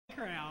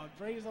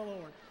Praise the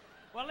Lord.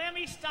 Well, let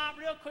me stop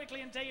real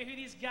quickly and tell you who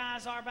these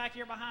guys are back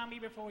here behind me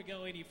before we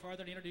go any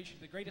further and introduce you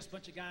to the greatest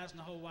bunch of guys in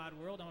the whole wide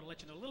world. I want to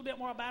let you know a little bit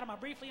more about them. I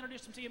briefly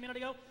introduced them to you a minute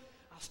ago.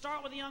 I'll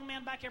start with the young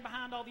man back here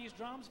behind all these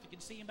drums. If you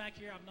can see him back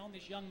here, I've known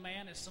this young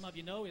man, as some of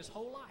you know, his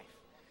whole life.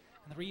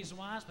 And the reason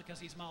why is because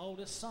he's my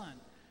oldest son.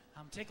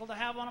 I'm tickled to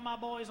have one of my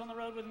boys on the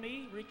road with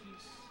me. Ricky's.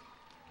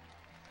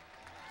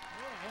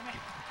 Yeah, amen.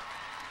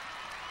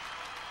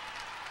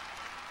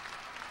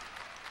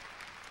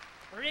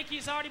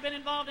 Ricky's already been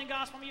involved in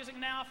gospel music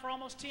now for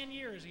almost 10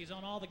 years. He's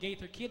on all the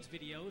Gaither Kids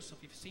videos. So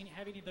if you've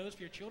have any of those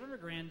for your children or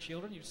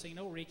grandchildren, you've seen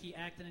old Ricky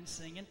acting and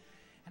singing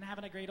and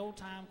having a great old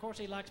time. Of course,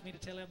 he likes me to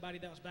tell everybody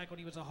that was back when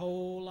he was a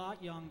whole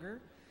lot younger.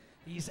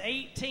 He's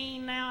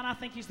 18 now, and I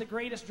think he's the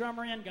greatest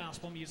drummer in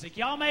gospel music.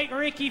 Y'all make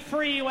Ricky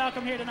Free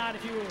welcome here tonight,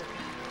 if you would.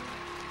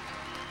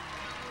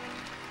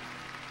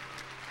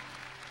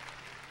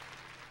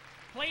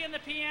 Playing the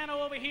piano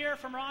over here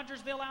from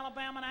Rogersville,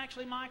 Alabama, and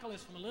actually Michael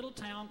is from a little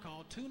town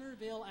called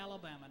Toonerville,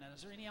 Alabama. Now,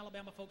 is there any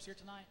Alabama folks here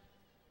tonight?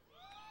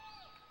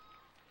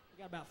 We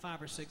got about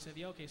 5 or 6 of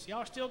you. Okay, so y'all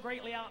are still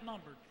greatly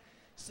outnumbered.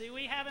 See,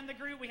 we have in the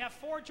group, we have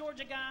 4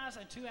 Georgia guys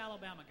and 2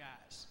 Alabama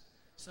guys.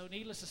 So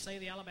needless to say,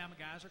 the Alabama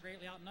guys are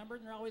greatly outnumbered,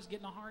 and they're always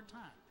getting a hard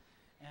time.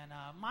 And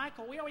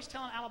Michael, we always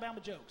tell Alabama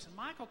jokes. And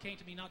Michael came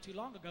to me not too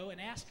long ago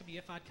and asked me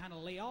if I'd kind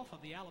of lay off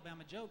of the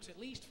Alabama jokes, at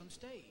least from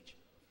stage.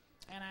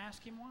 And I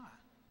asked him why.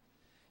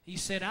 He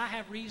said, I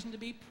have reason to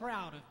be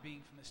proud of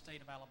being from the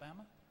state of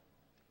Alabama.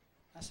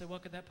 I said,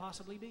 what could that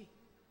possibly be?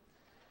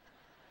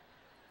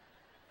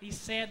 He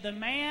said, the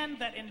man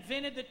that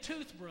invented the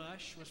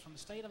toothbrush was from the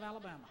state of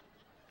Alabama.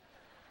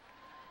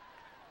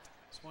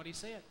 That's what he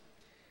said.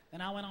 Then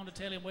I went on to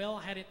tell him, well,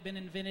 had it been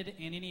invented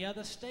in any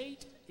other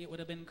state, it would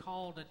have been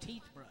called a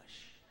teeth brush.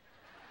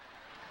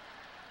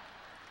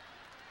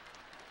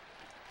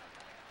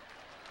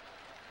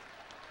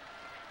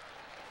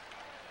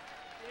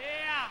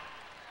 Yeah.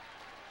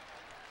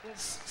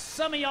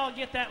 Some of y'all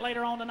get that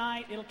later on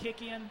tonight. It'll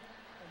kick in.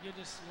 You'll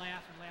just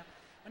laugh and laugh.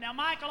 But now,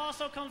 Michael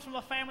also comes from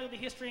a family with a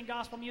history in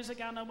gospel music.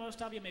 I know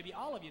most of you, maybe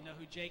all of you, know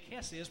who Jake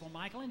Hess is. Well,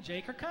 Michael and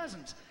Jake are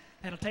cousins.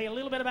 That'll tell you a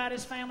little bit about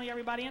his family.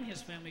 Everybody in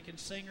his family can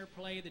sing or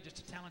play. They're just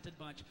a talented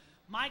bunch.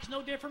 Mike's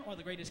no different. One of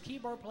the greatest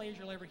keyboard players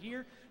you'll ever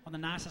hear. One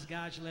of the nicest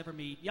guys you'll ever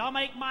meet. Y'all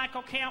make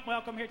Michael Camp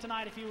welcome here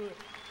tonight, if you would.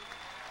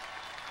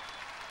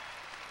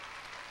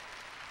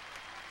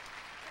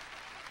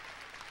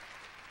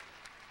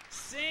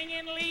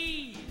 Singing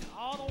lead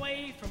all the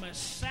way from a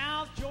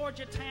South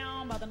Georgia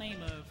town by the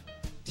name of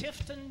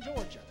Tifton,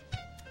 Georgia.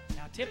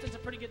 Now, Tifton's a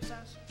pretty good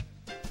size.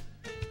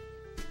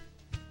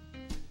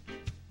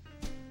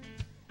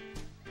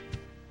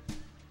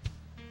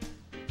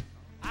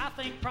 I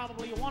think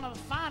probably one of the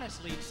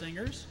finest lead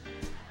singers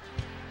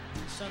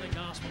in Southern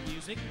gospel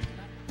music.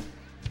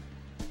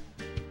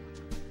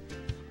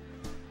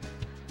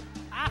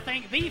 I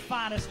think the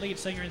finest lead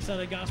singer in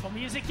Southern gospel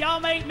music. Y'all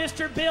make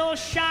Mr. Bill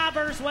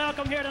Shivers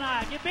welcome here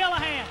tonight. Give Bill a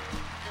hand.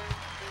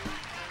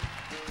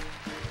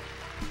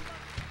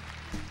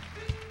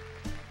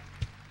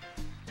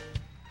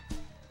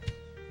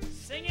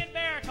 Singing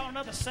baritone,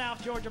 another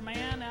South Georgia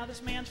man. Now,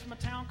 this man's from a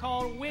town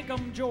called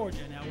Wiggum,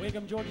 Georgia. Now,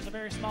 Wiggum, Georgia's a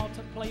very small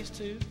place,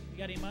 too. You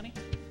got any money?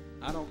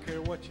 I don't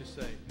care what you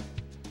say.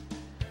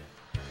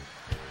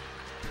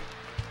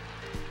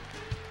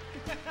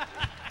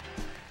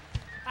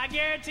 I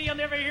guarantee you'll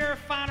never hear a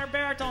finer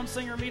baritone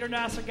singer, meet or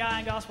nicer guy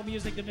in gospel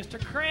music than Mr.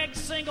 Craig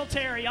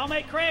Singletary. Y'all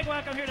make Craig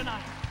welcome here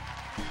tonight.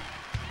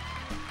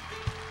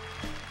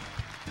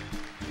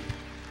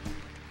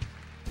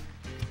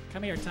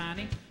 Come here,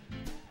 Tiny.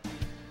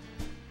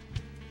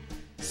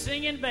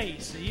 Singing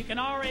bass. So you can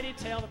already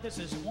tell that this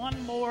is one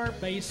more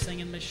bass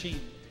singing machine.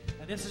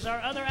 Now, this is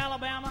our other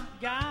Alabama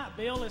guy.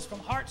 Bill is from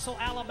Hartselle,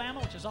 Alabama,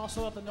 which is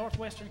also up the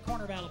northwestern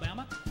corner of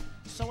Alabama.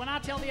 So when I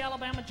tell the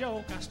Alabama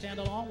joke, I stand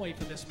a long way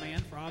for this man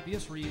for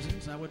obvious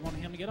reasons. I wouldn't want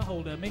him to get a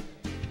hold of me.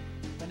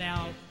 But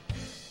now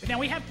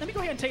we have, let me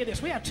go ahead and tell you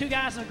this. We have 2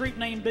 guys in a group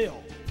named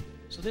Bill.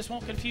 So this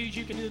won't confuse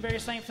you. You can do the very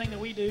same thing that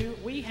we do.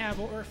 We have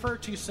what we refer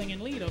to singing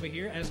lead over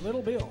here as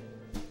Little Bill.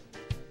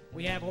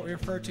 We have what we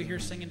refer to here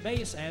singing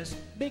bass as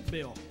Big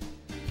Bill.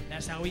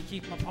 That's how we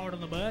keep them apart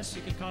on the bus.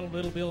 You can call them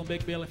Little Bill and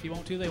Big Bill if you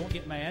want to. They won't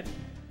get mad.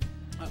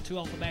 Not too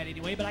off the bat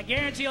anyway. But I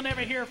guarantee you'll never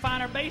hear a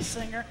finer bass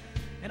singer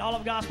in all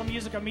of gospel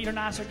music or meet or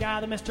nicer guy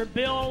than Mr.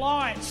 Bill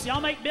Lawrence. Y'all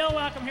make Bill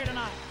welcome here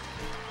tonight.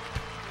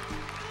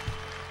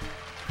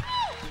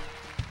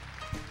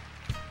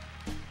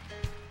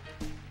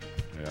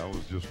 Yeah, I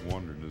was just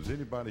wondering, does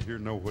anybody here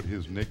know what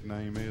his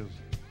nickname is?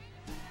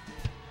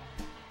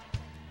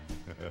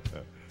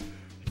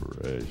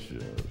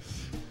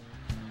 Precious.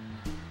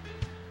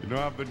 You know,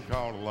 I've been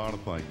called a lot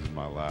of things in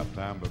my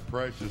lifetime, but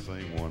Precious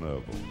ain't one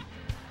of them.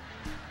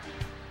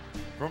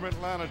 From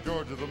Atlanta,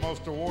 Georgia, the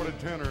most awarded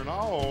tenor in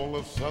all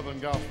of Southern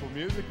gospel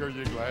music, are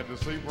you glad to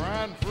see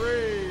Brian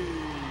Free?